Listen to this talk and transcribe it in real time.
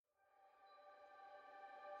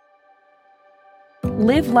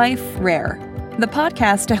Live Life Rare, the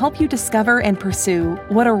podcast to help you discover and pursue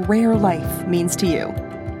what a rare life means to you.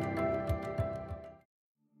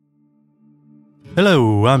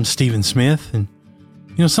 Hello, I'm Stephen Smith, and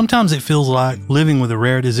sometimes it feels like living with a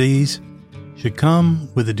rare disease should come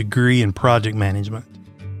with a degree in project management.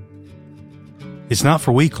 It's not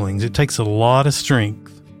for weaklings. It takes a lot of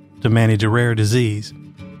strength to manage a rare disease.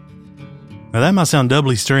 Now, that might sound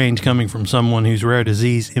doubly strange coming from someone whose rare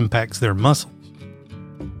disease impacts their muscles.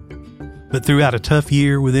 But throughout a tough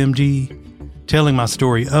year with MG, telling my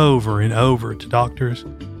story over and over to doctors,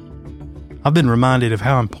 I've been reminded of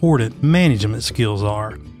how important management skills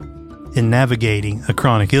are in navigating a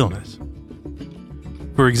chronic illness.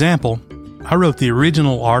 For example, I wrote the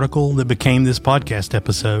original article that became this podcast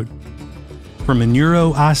episode from a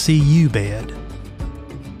neuro ICU bed.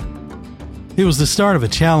 It was the start of a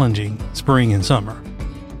challenging spring and summer.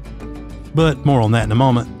 But more on that in a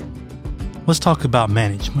moment. Let's talk about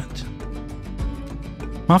management.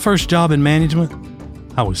 My first job in management,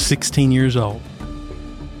 I was 16 years old.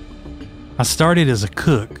 I started as a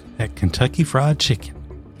cook at Kentucky Fried Chicken.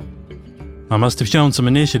 I must have shown some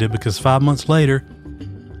initiative because 5 months later,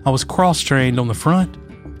 I was cross-trained on the front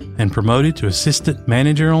and promoted to assistant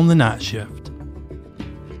manager on the night shift.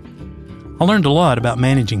 I learned a lot about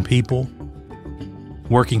managing people,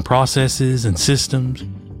 working processes and systems,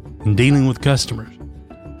 and dealing with customers.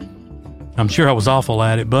 I'm sure I was awful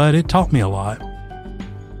at it, but it taught me a lot.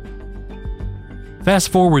 Fast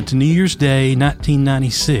forward to New Year's Day,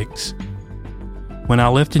 1996, when I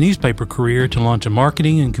left a newspaper career to launch a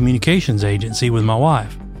marketing and communications agency with my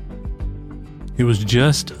wife. It was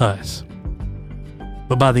just us.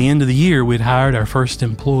 But by the end of the year, we'd hired our first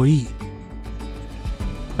employee.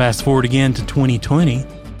 Fast forward again to 2020,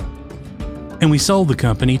 and we sold the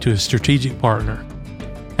company to a strategic partner,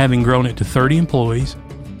 having grown it to 30 employees,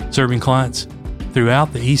 serving clients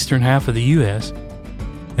throughout the eastern half of the U.S.,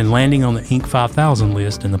 and landing on the Inc. 5000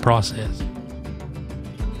 list in the process.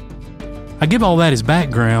 I give all that as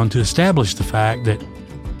background to establish the fact that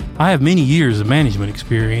I have many years of management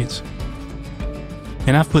experience,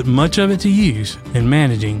 and I've put much of it to use in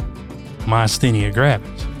managing myasthenia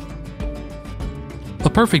gravis. A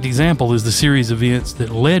perfect example is the series of events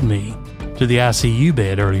that led me to the ICU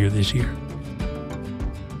bed earlier this year.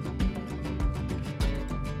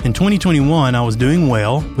 In 2021, I was doing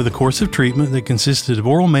well with a course of treatment that consisted of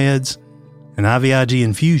oral meds and IVIg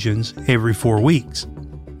infusions every 4 weeks.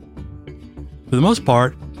 For the most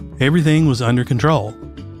part, everything was under control.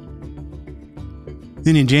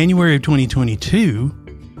 Then in January of 2022,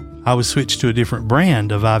 I was switched to a different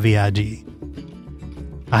brand of IVIg.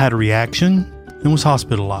 I had a reaction and was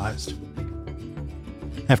hospitalized.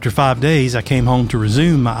 After 5 days, I came home to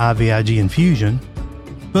resume my IVIg infusion,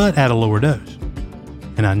 but at a lower dose,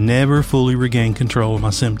 and I never fully regained control of my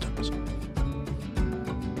symptoms.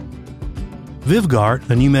 Vyvgart,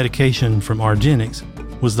 a new medication from argenx,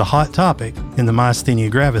 was the hot topic in the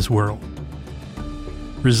myasthenia gravis world.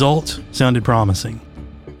 Results sounded promising.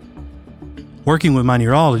 Working with my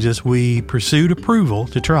neurologist, we pursued approval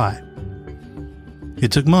to try it.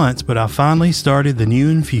 It took months, but I finally started the new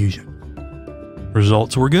infusion.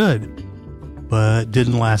 Results were good, but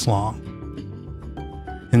didn't last long.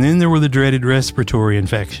 And then there were the dreaded respiratory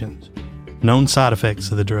infections, known side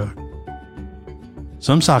effects of the drug.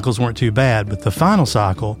 Some cycles weren't too bad, but the final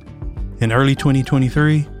cycle, in early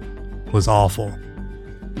 2023, was awful.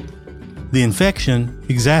 The infection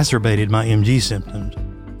exacerbated my MG symptoms,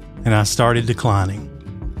 and I started declining.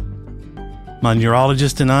 My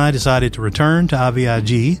neurologist and I decided to return to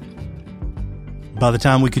IVIg. By the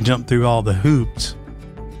time we could jump through all the hoops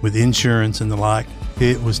with insurance and the like,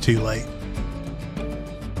 it was too late.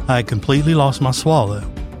 I had completely lost my swallow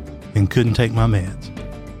and couldn't take my meds.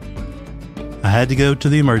 I had to go to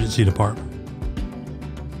the emergency department.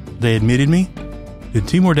 They admitted me, did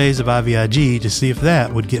 2 more days of IVIg to see if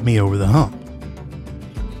that would get me over the hump.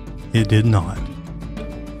 It did not.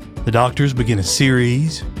 The doctors began a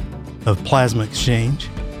series of plasma exchange.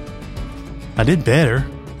 I did better,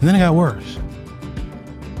 and then it got worse.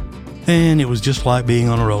 And it was just like being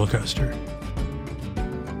on a roller coaster.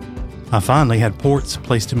 I finally had ports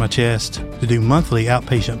placed in my chest to do monthly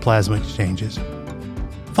outpatient plasma exchanges,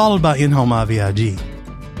 followed by in-home IVIg.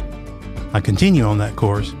 I continue on that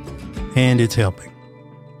course, and it's helping.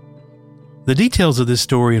 The details of this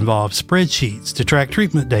story involve spreadsheets to track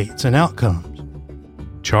treatment dates and outcomes,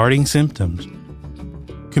 charting symptoms,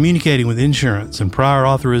 communicating with insurance and prior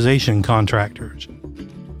authorization contractors,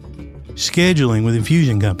 scheduling with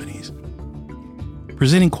infusion companies,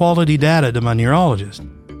 presenting quality data to my neurologist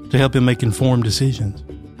to help him make informed decisions,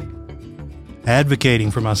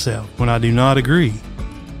 advocating for myself when I do not agree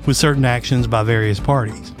with certain actions by various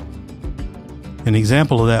parties. An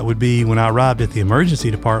example of that would be when I arrived at the emergency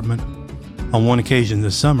department on one occasion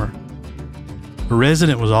this summer. A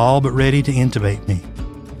resident was all but ready to intubate me.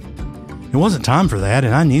 It wasn't time for that,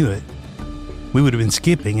 and I knew it. We would have been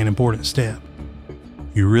skipping an important step.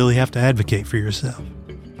 You really have to advocate for yourself.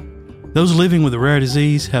 Those living with a rare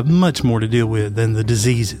disease have much more to deal with than the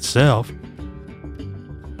disease itself.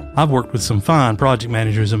 I've worked with some fine project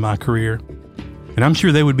managers in my career, and I'm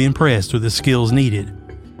sure they would be impressed with the skills needed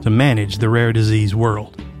to manage the rare disease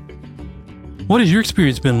world. What has your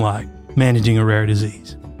experience been like managing a rare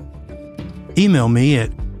disease? Email me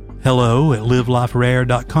at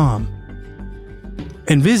hello@liveliferare.com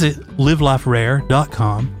and visit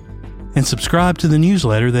liveliferare.com and subscribe to the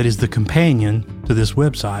newsletter that is the companion to this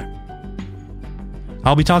website.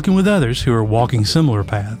 I'll be talking with others who are walking similar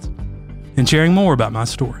paths and sharing more about my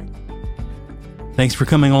story. Thanks for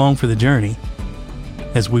coming along for the journey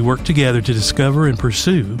as we work together to discover and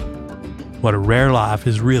pursue what a rare life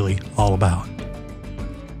is really all about.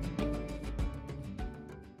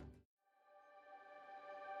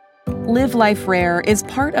 Live Life Rare is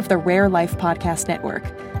part of the Rare Life Podcast Network.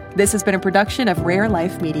 This has been a production of Rare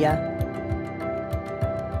Life Media.